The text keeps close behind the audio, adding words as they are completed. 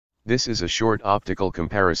This is a short optical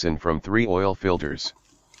comparison from 3 oil filters.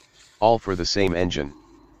 All for the same engine.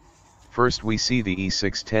 First we see the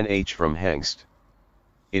E610H from Hengst.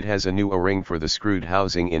 It has a new O-ring for the screwed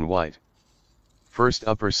housing in white. First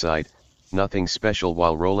upper side, nothing special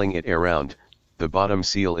while rolling it around, the bottom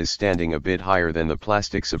seal is standing a bit higher than the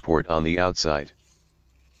plastic support on the outside.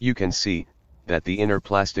 You can see that the inner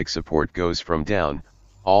plastic support goes from down,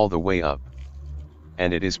 all the way up.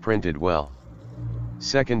 And it is printed well.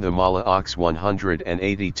 Second, the Mahle OX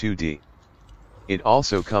 182D. It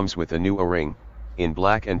also comes with a new O-ring, in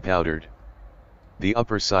black and powdered. The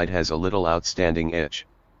upper side has a little outstanding edge.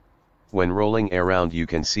 When rolling around you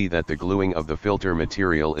can see that the gluing of the filter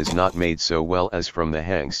material is not made so well as from the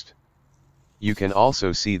Hengst. You can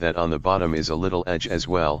also see that on the bottom is a little edge as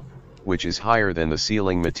well, which is higher than the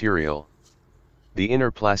sealing material. The inner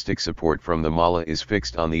plastic support from the Mahle is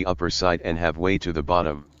fixed on the upper side and halfway to the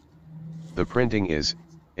bottom. The printing is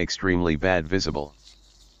extremely bad visible.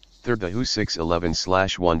 Third, the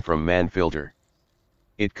HU611/1 from MANN filter.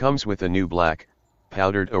 It comes with a new black,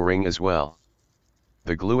 powdered O-ring as well.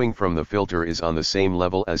 The gluing from the filter is on the same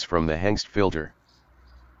level as from the Hengst filter.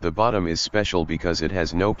 The bottom is special because it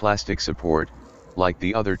has no plastic support, like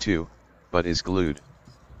the other two, but is glued.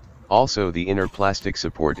 Also the inner plastic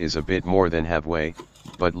support is a bit more than halfway,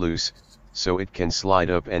 but loose, so it can slide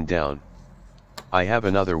up and down. I have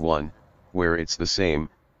another one, where it's the same,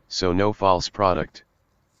 so no false product.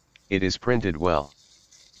 It is printed well.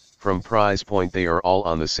 From price point they are all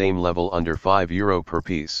on the same level, under €5 per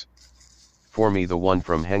piece. For me the one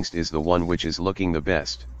from Hengst is the one which is looking the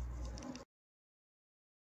best.